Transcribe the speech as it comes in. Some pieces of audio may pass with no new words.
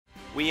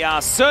We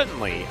are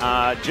certainly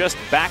just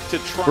back to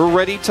try. We're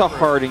ready to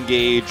hard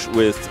engage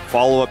with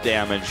follow-up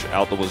damage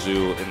out the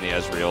wazoo in the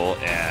Ezreal,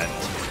 and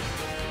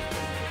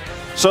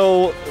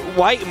so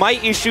my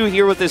issue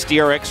here with this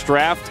DRX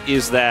draft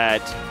is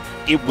that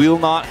it will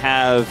not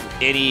have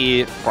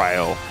any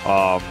prio.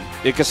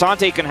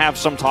 Cassante can have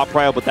some top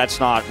prio, but that's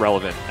not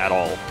relevant at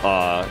all.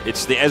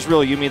 It's the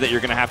Ezreal Yuumi that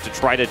you're going to have to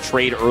try to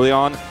trade early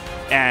on,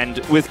 and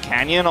with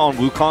Canyon on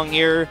Wukong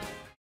here.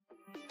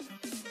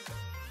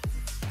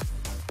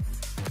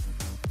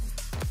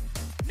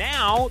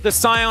 Now the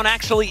Scion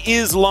actually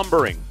is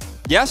lumbering.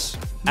 Yes.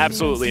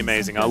 Absolutely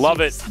amazing. I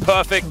love it.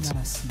 Perfect.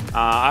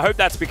 I hope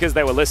that's because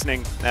they were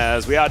listening,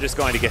 as we are just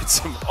going to get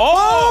some...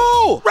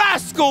 Oh!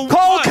 Rascal!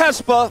 Call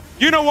Kespa!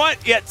 You know what?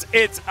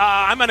 It's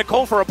I'm going to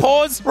call for a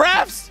pause.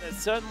 Rafs!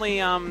 It's certainly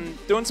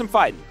doing some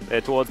fighting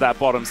there towards that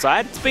bottom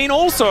side. It's been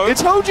also...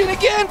 It's Hojin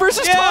again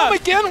versus Tom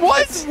again?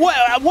 What?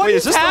 What Wait,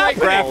 is this happening?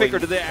 the right graphic, or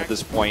did they... At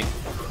this point.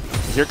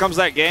 Here comes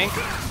that gank.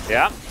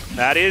 Yeah.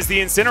 That is the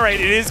Incinerate.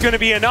 It is going to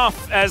be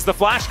enough as the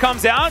flash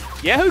comes out.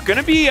 Yahoo going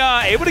to be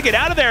able to get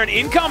out of there, and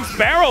in comes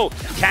Beryl.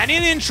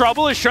 Canyon in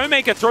trouble as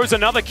Showmaker throws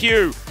another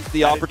Q.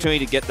 The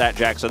opportunity to get that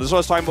Jack. So this is what I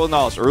was talking about in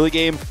Nollis. Early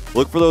game,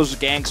 look for those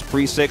ganks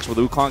pre-6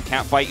 where Wukong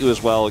can't fight you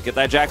as well. Get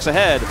that Jax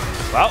ahead.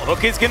 Well,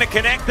 Hook is going to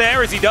connect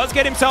there as he does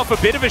get himself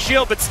a bit of a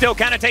shield, but still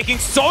kind of taking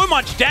so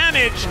much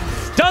damage.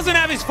 Doesn't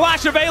have his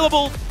flash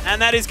available,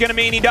 and that is going to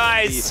mean he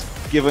dies.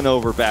 He's given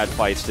over bad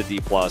fights to D+,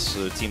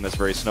 a team that's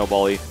very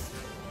snowbally.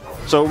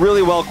 So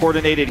really well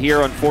coordinated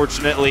here.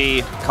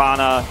 Unfortunately,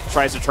 Kana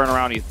tries to turn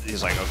around.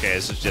 He's like, okay,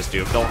 this is just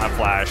doomed. Don't have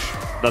flash.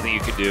 Nothing you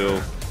can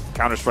do.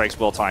 Counter-strike's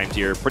well timed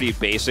here. Pretty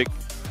basic.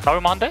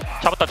 잡을만한데?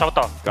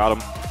 잡았다. Got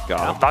him.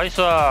 나이스.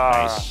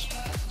 Nice.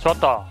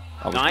 좋았다.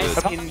 Nice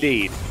good.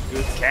 indeed.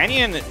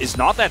 Canyon is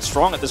not that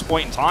strong at this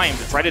point in time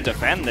to try to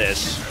defend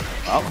this.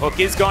 Well, Hook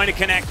is going to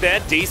connect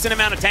there. Decent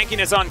amount of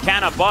tankiness on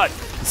Kana, but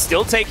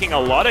still taking a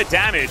lot of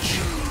damage.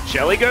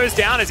 Shelly goes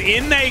down as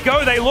in they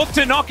go. They look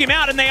to knock him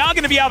out, and they are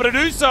going to be able to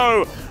do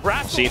so.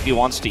 See if he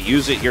wants to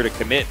use it here to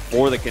commit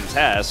for the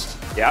contest.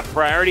 Yeah,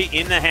 priority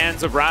in the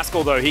hands of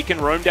Rascal, though. He can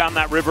roam down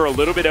that river a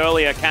little bit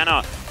earlier.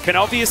 Kana can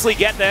obviously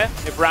get there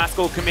if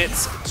Rascal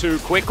commits too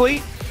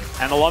quickly.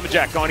 And the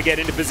Lumberjack going to get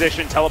into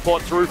position.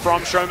 Teleport through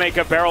from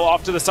Showmaker. Beryl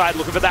off to the side,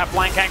 looking for that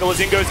flank angle as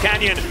in goes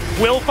Canyon.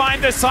 Will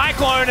find the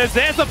Cyclone as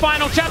there's the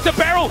final chapter.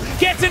 Beryl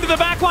gets into the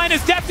backline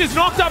as Deft is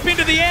knocked up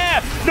into the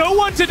air. No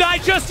one to die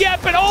just yet,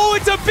 but oh,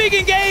 it's a big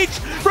engage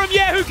from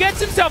who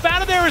gets himself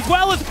out of there as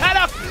well as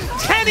Paduck.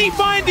 Can he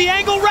find the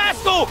angle?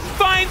 Rascal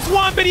finds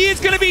one, but he is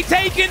going to be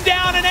taken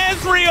down, and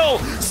Ezreal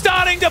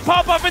starting to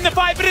pop up in the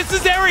fight, but it's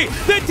Zeri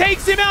that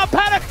takes him out.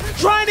 Paduck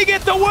trying to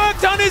get the work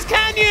done as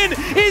Canyon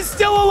is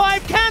still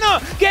alive.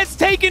 Kana gets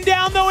taken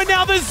down though, and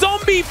now the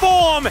zombie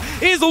form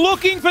is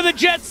looking for the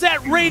Jet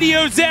Set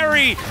Radio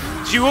Zeri.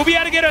 She will be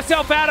able to get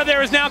herself out of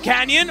there as now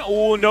Canyon.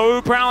 Oh,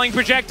 no prowling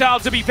projectile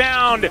to be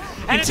found.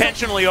 And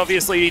intentionally,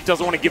 obviously, he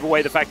doesn't want to give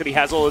away the fact that he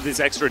has all of this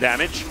extra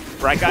damage.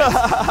 Right, guys?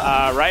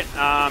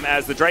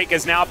 As the Drake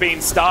has now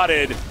been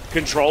started.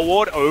 Control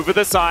Ward over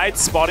the side,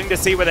 spotting to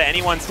see whether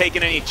anyone's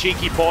taken any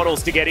cheeky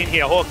portals to get in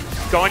here. Hook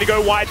going to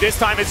go wide this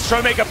time as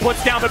Showmaker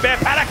puts down the bear.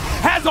 Paduck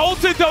has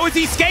ulted though as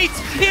he skates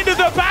into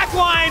the back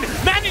line.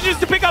 Manages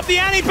to pick up the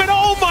Annie, but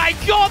oh my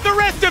god, the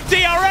rest of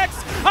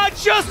DRX are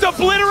just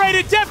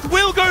obliterated. Deft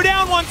will go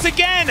down once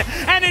again,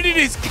 and it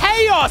is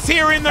chaos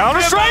here in the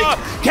Counter-Strike!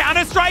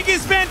 Counter-Strike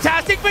is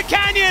fantastic, but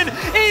Canyon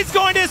is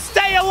going to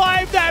stay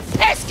alive. That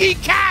pesky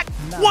cat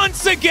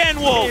once again,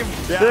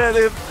 Wolf.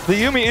 The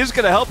Yuumi is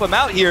going to help him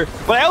out here,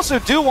 but I also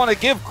do want to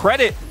give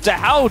credit to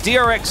how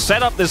DRX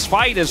set up this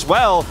fight as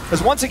well,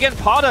 as once again,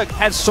 Paduck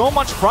has so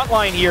much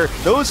frontline here,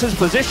 knows his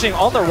positioning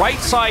on the right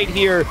side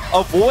here,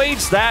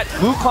 avoids that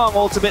Wukong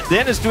ultimate,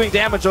 then is doing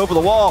damage over the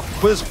wall,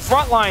 but his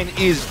frontline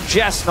is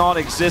just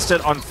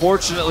non-existent,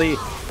 unfortunately,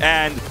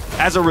 and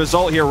as a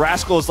result here,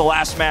 Rascal is the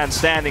last man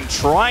standing,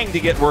 trying to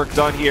get work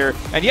done here.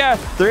 And yeah,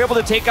 they're able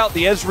to take out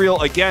the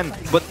Ezreal again,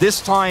 but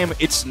this time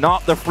it's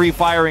not the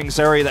free-firing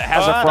Zeri that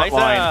has a front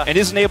line and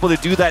isn't able to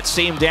do that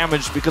same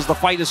damage because the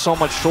fight is so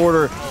much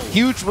shorter.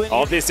 Huge win.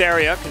 Of this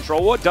area,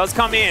 Control Ward does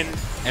come in.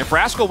 And if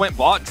Rascal went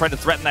bot and tried to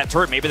threaten that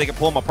turret, maybe they can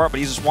pull him apart, but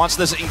he just wants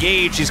this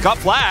engage. He's got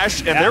flash,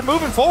 and they're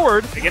moving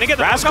forward. They're going to get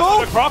the Rascal.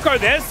 The Croco.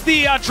 There's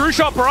the True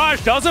Shot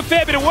Barrage. Does a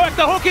fair bit of work.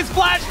 The hook is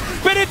flash,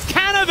 but it's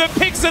Kana that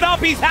picks it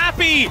up. He's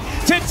happy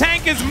to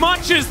tank as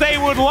much as they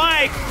would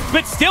like,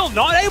 but still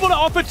not able to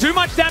offer too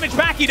much damage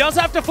back. He does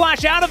have to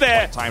flash out of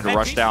there. Time to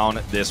rush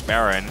down this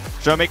Baron.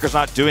 Showmaker's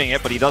not doing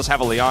it, but he does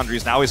have a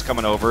Leandri's. Now he's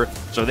coming over,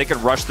 so they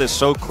can rush this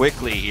so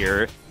quickly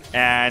here.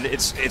 And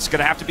it's going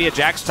to have to be a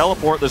Jax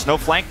teleport. There's no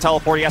flank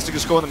teleport. He has to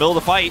just go in the middle of the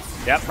fight.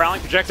 Yep,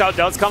 Prowling Projectile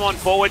does come on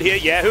forward here.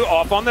 Yahoo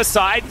off on the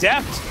side.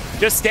 Deft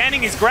just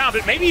standing his ground,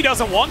 but maybe he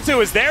doesn't want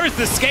to, as there is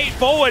the skate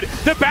forward.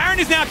 The Baron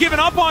is now given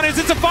up on as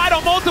it's a fight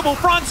on multiple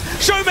fronts.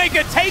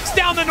 Showmaker takes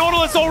down the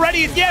Nautilus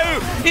already, and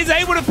Yahoo is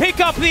able to pick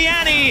up the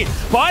Annie.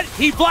 But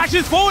he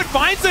flashes forward,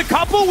 finds a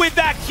couple with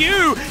that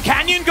Q.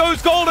 Canyon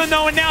goes golden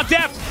though, and now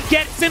Deft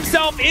gets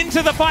himself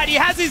into the fight. He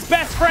has his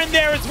best friend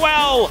there as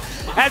well.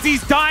 as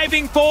he's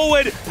diving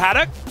forward.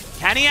 Paduck,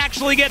 can he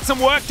actually get some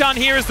work done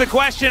here is the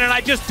question, and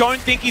I just don't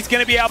think he's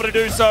going to be able to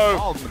do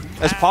so.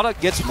 As Paduck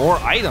gets more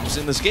items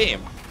in this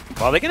game.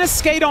 Well, they're going to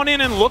skate on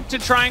in and look to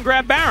try and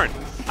grab Baron.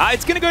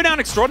 It's going to go down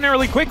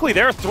extraordinarily quickly.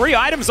 There are 3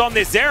 items on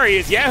this area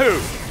as Yahoo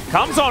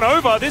comes on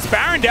over. This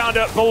Baron down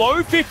to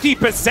below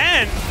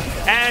 50%.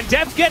 And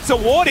Def gets a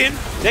ward in.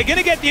 They're going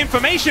to get the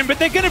information, but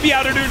they're going to be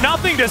able to do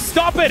nothing to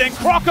stop it. And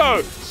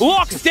Croco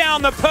locks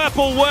down the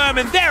purple worm,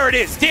 and there it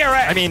is.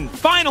 DRX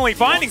finally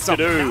finding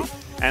something to do.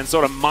 And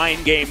sort of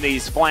mind game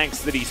these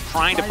flanks that he's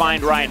trying to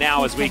find right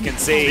now, as we can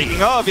see.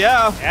 Speaking of,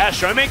 yeah,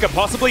 Showmaker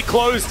possibly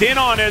closed in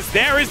on as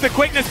there is the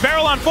quickness.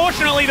 Beryl,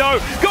 unfortunately, though,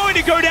 going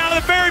to go down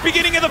at the very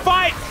beginning of the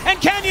fight. And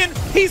Canyon,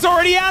 he's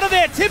already out of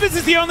there. Tibbers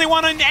is the only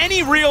one in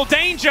any real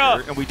danger.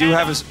 And we do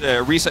have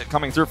a reset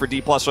coming through for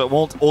D+, so it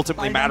won't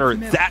ultimately matter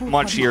that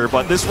much here.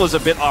 But this was a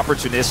bit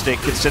opportunistic,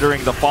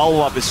 considering the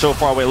follow-up is so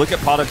far away. Look at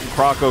Paduck and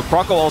Croco.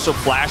 Croco also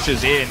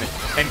flashes in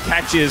and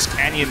catches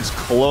Canyon's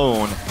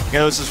clone. You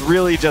know, this is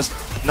really just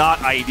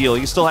not ideal.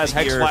 He still has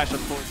Hex Flash,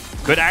 of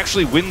course. Could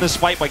actually win this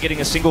fight by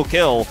getting a single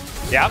kill.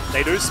 Yep,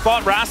 they do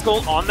spot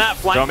Rascal on that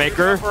flank.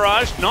 Showmaker.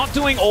 Barrage not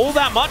doing all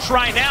that much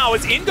right now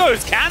as in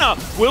goes Canna.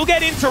 Will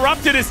get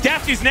interrupted as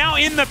Deft is now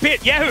in the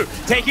pit. Yahoo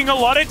taking a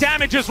lot of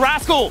damage as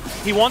Rascal.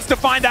 He wants to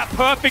find that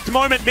perfect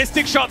moment.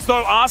 Mystic shots,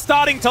 though, are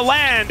starting to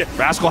land.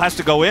 Rascal has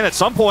to go in at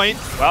some point.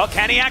 Well,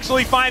 can he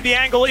actually find the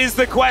angle is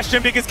the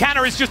question, because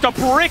Canna is just a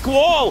brick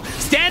wall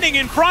standing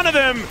in front of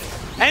them.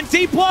 And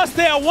D+,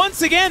 they are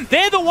once again,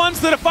 they're the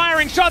ones that are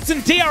firing shots,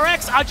 and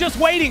DRX are just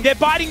waiting. They're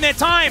biding their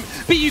time,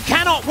 but you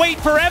cannot wait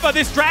forever.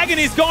 This dragon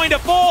is going to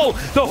fall.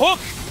 The hook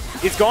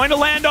is going to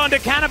land onto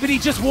Canna, but he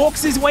just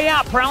walks his way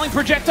out. Prowling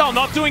projectile,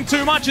 not doing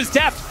too much as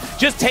Deft,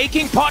 just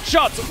taking pot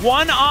shots,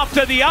 one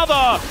after the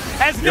other.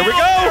 As now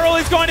Beryl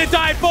is going to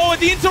dive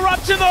forward. The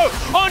interruption, though,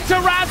 onto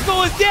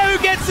Rascal as Yahoo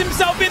gets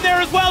himself in there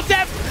as well.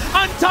 Deft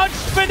untouched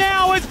for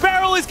now as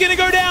Beryl is going to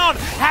go down.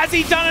 Has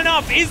he done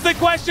enough is the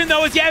question,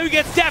 though, as Yahoo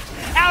gets Deft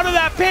out of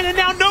that pit, and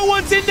now no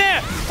one's in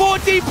there. 4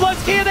 D+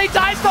 here, they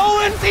dive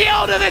forward. The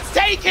Elder that's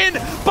taken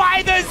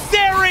by the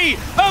Zeri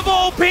of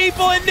all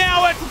people, and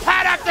now it's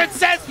Paduck that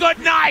says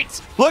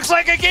goodnight. Looks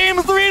like a game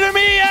 3 to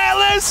me,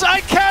 Atlas. I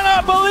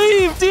cannot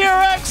believe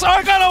DRX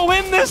are gonna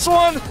win this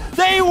one.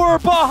 They were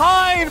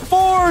behind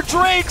 4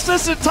 Drakes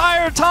this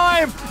entire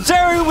time.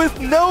 Zeri with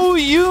no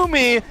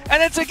Yuumi,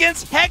 and it's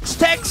against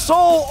Hextech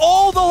Soul,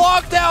 all the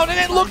lockdown, and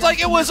it looked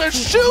like it was a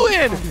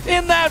shoo-in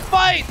in that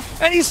fight.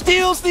 And he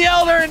steals the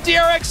Elder, and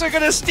DRX are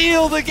gonna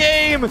steal the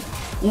game.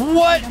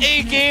 What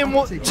a game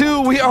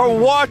 2 we are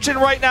watching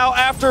right now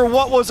after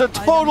what was a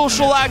total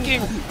shellacking.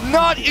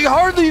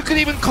 Hardly you could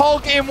even call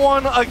game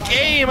 1 a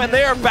game, and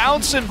they are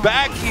bouncing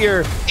back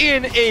here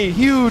in a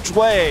huge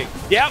way.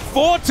 Yep,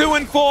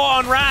 4-2-4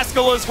 on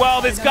Rascal as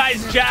well. This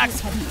guy's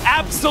Jax,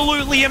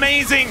 absolutely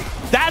amazing.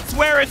 That's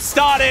where it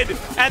started,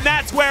 and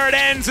that's where it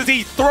ends as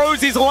he throws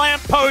his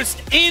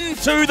lamppost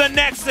into the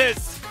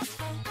Nexus.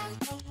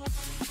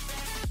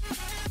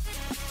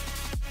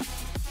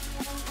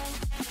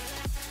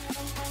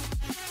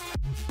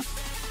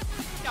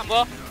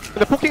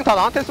 근데 포킹 다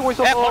나한테 쓰고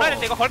있어서. 걸어야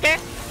돼. 이거 걸게.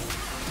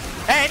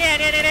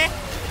 애니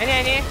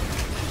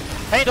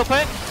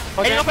노플.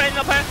 애니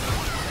노플.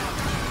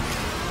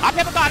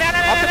 앞에부터 안에.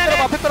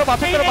 앞에 들어봐.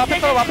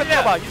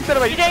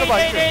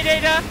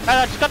 이제.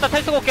 나 집 갔다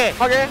탈 쓰고 올게.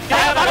 하게.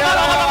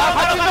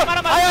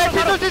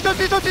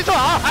 찌죠.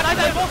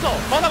 나이스.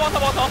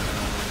 먹었어.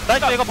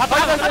 나이스. 이거 바텀.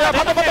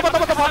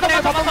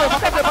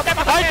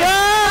 나이스.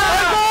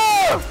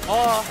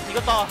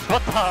 이겼다.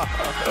 좋았다.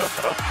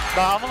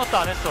 나 아무것도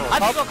안 했어.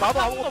 나도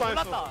아무것도 안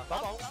했어.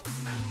 몰랐다.